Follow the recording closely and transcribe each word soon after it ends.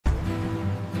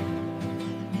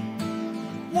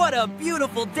What a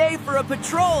beautiful day for a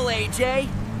patrol, AJ!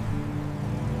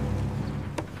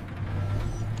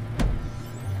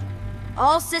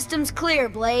 All systems clear,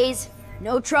 Blaze.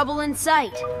 No trouble in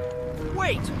sight.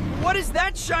 Wait, what is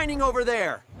that shining over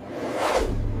there?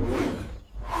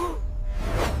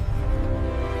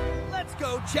 Let's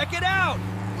go check it out!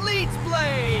 Leads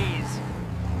Blaze!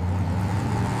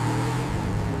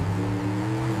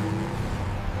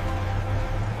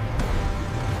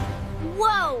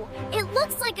 Whoa! It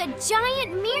looks like a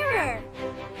giant mirror!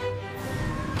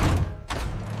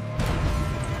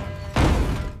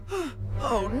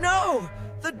 Oh no!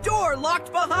 The door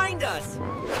locked behind us!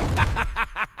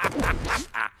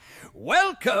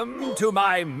 Welcome to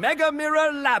my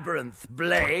Mega-Mirror Labyrinth,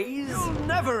 Blaze! You'll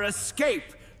never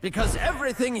escape, because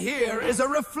everything here is a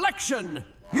reflection!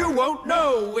 You won't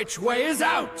know which way is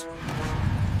out!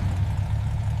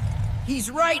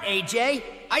 He's right, AJ!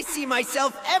 I see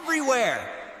myself everywhere!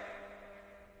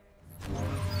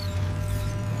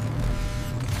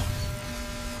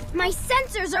 My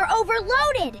sensors are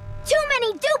overloaded! Too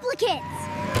many duplicates!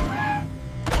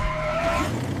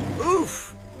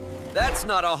 Oof! That's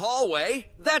not a hallway,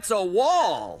 that's a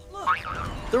wall! Look,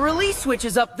 the release switch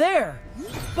is up there,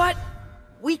 but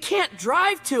we can't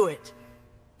drive to it.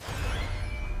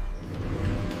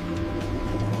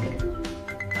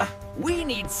 We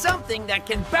need something that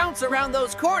can bounce around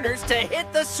those corners to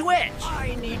hit the switch.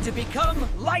 I need to become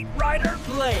Light Rider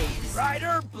Blaze.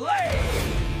 Rider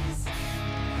Blaze!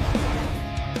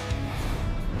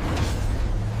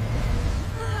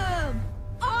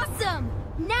 Awesome!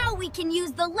 Now we can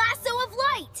use the Lasso of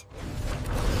Light!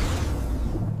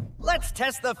 Let's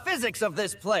test the physics of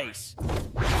this place.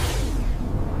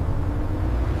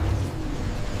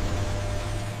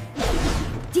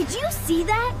 Did you see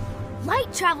that?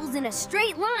 Light travels in a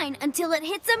straight line until it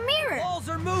hits a mirror. Walls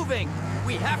are moving.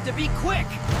 We have to be quick.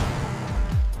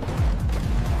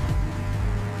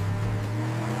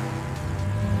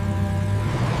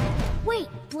 Wait,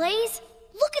 Blaze,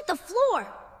 look at the floor.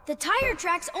 The tire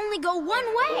tracks only go one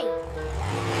way.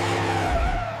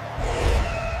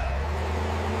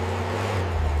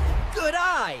 Good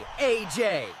eye,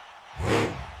 AJ.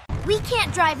 We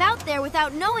can't drive out there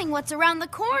without knowing what's around the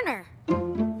corner.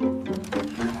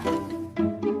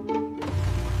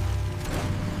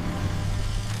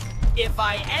 If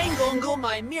I angle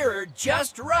my mirror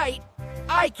just right,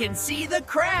 I can see the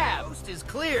crab. Coast is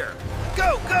clear.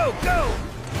 Go, go, go!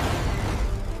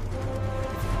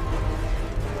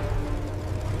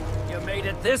 You made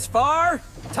it this far?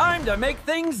 Time to make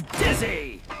things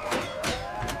dizzy!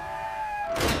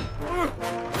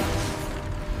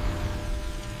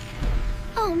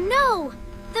 Oh no!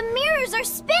 The mirrors are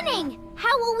spinning!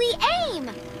 How will we aim?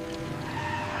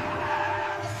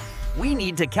 We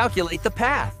need to calculate the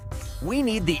path. We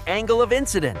need the angle of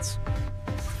incidence.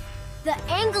 The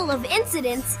angle of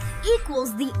incidence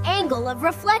equals the angle of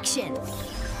reflection.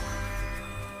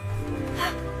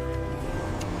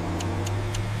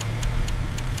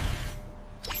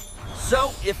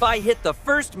 So, if I hit the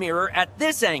first mirror at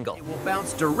this angle, it will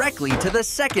bounce directly to the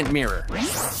second mirror.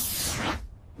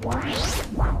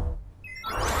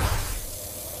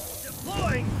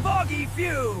 Deploying foggy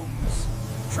fumes!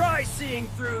 Try seeing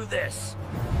through this.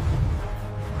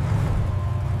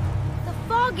 The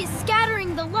fog is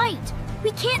scattering the light.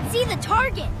 We can't see the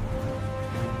target.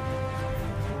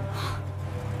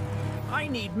 I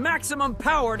need maximum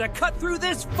power to cut through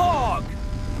this fog!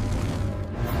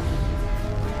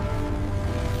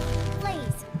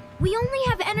 Blaze, we only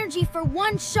have energy for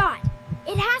one shot.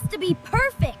 It has to be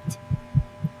perfect.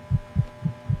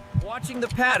 Watching the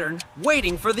pattern,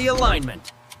 waiting for the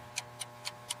alignment.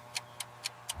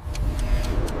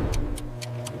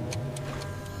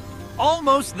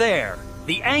 Almost there.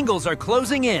 The angles are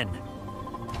closing in.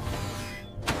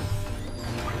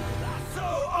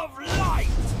 Lasso of Light!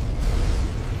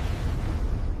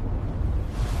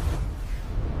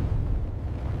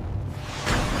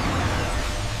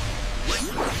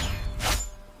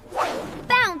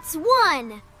 Bounce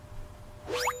one.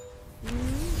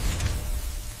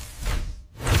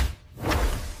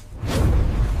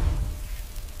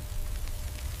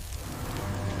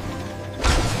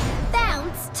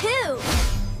 Bounce two.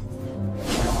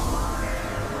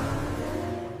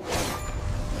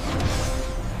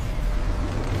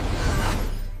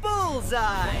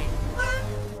 Bullseye!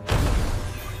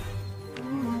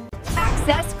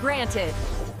 Access granted.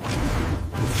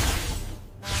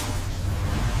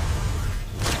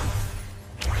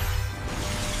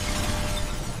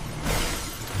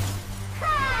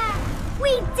 Ha!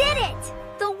 We did it!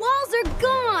 The walls are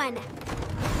gone!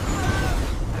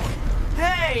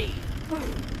 Hey!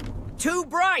 Too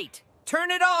bright! Turn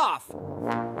it off!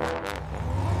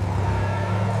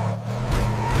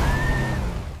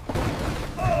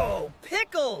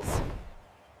 Pickles!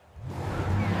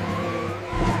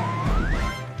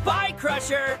 Bye,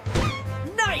 Crusher!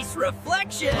 Nice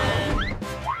reflection!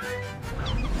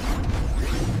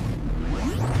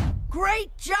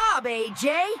 Great job, AJ!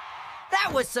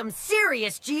 That was some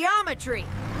serious geometry!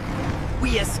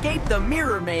 We escaped the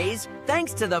mirror maze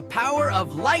thanks to the power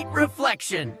of light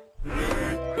reflection.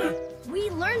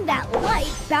 We learned that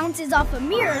light bounces off a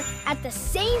mirror at the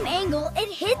same angle it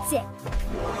hits it.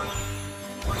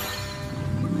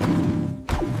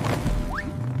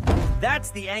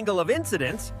 That's the angle of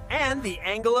incidence and the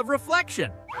angle of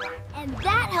reflection. And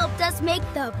that helped us make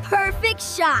the perfect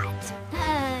shot.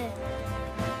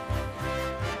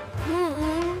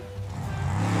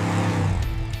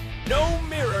 No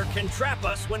mirror can trap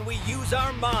us when we use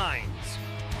our minds.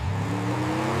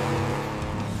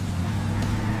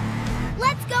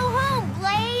 Let's go home,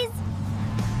 Blaze!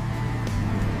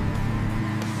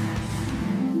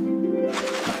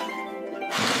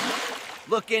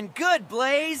 Looking good,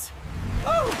 Blaze!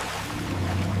 Oh!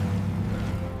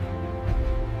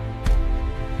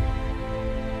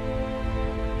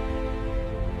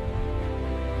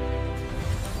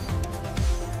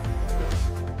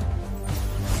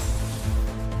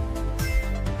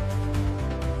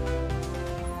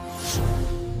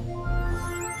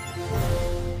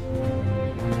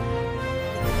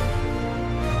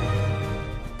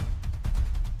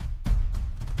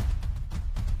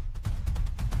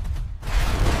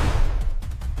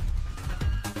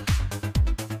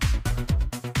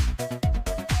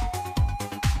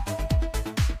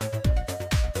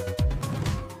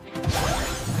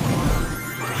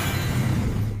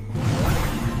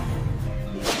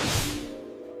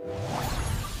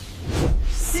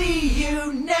 See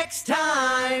you next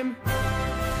time!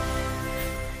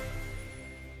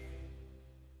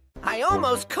 I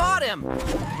almost caught him!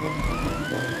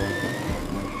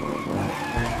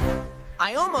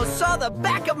 I almost saw the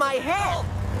back of my head!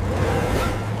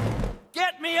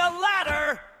 Get me a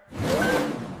ladder!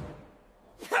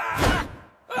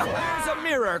 There's a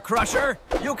mirror, Crusher!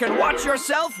 You can watch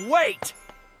yourself wait!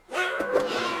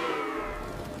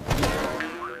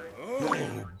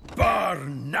 Oh,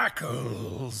 barnacles!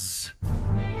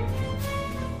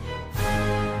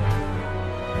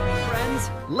 Friends,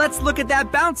 let's look at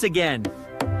that bounce again.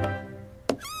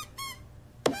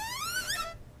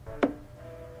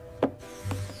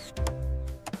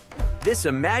 This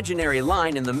imaginary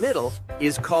line in the middle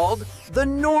is called the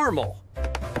normal.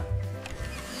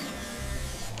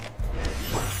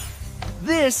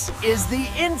 This is the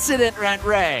incident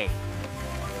ray.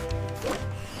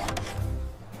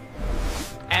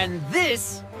 And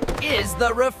this is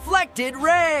the reflected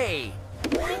ray.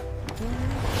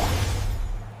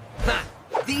 Ha!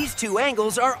 These two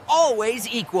angles are always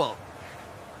equal.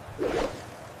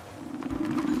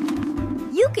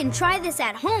 You can try this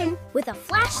at home with a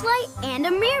flashlight and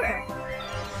a mirror.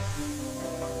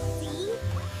 See?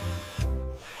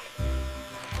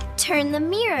 Turn the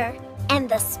mirror and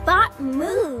the spot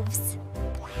moves.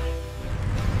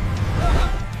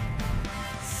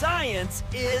 Science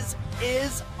is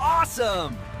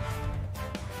awesome!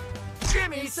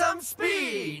 Gimme some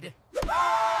speed!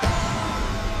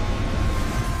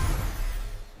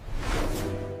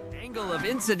 Angle of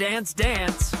incidence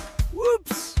dance.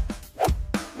 Whoops!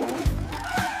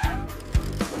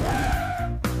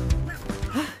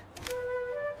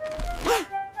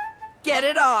 Get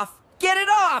it off! Get it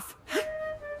off!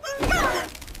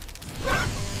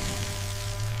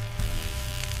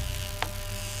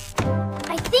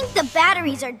 I think the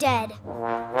batteries are dead.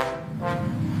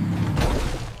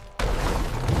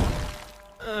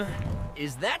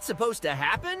 Is that supposed to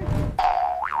happen?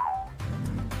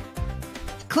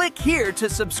 Click here to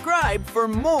subscribe for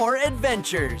more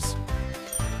adventures.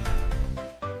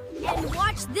 And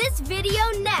watch this video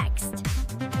next.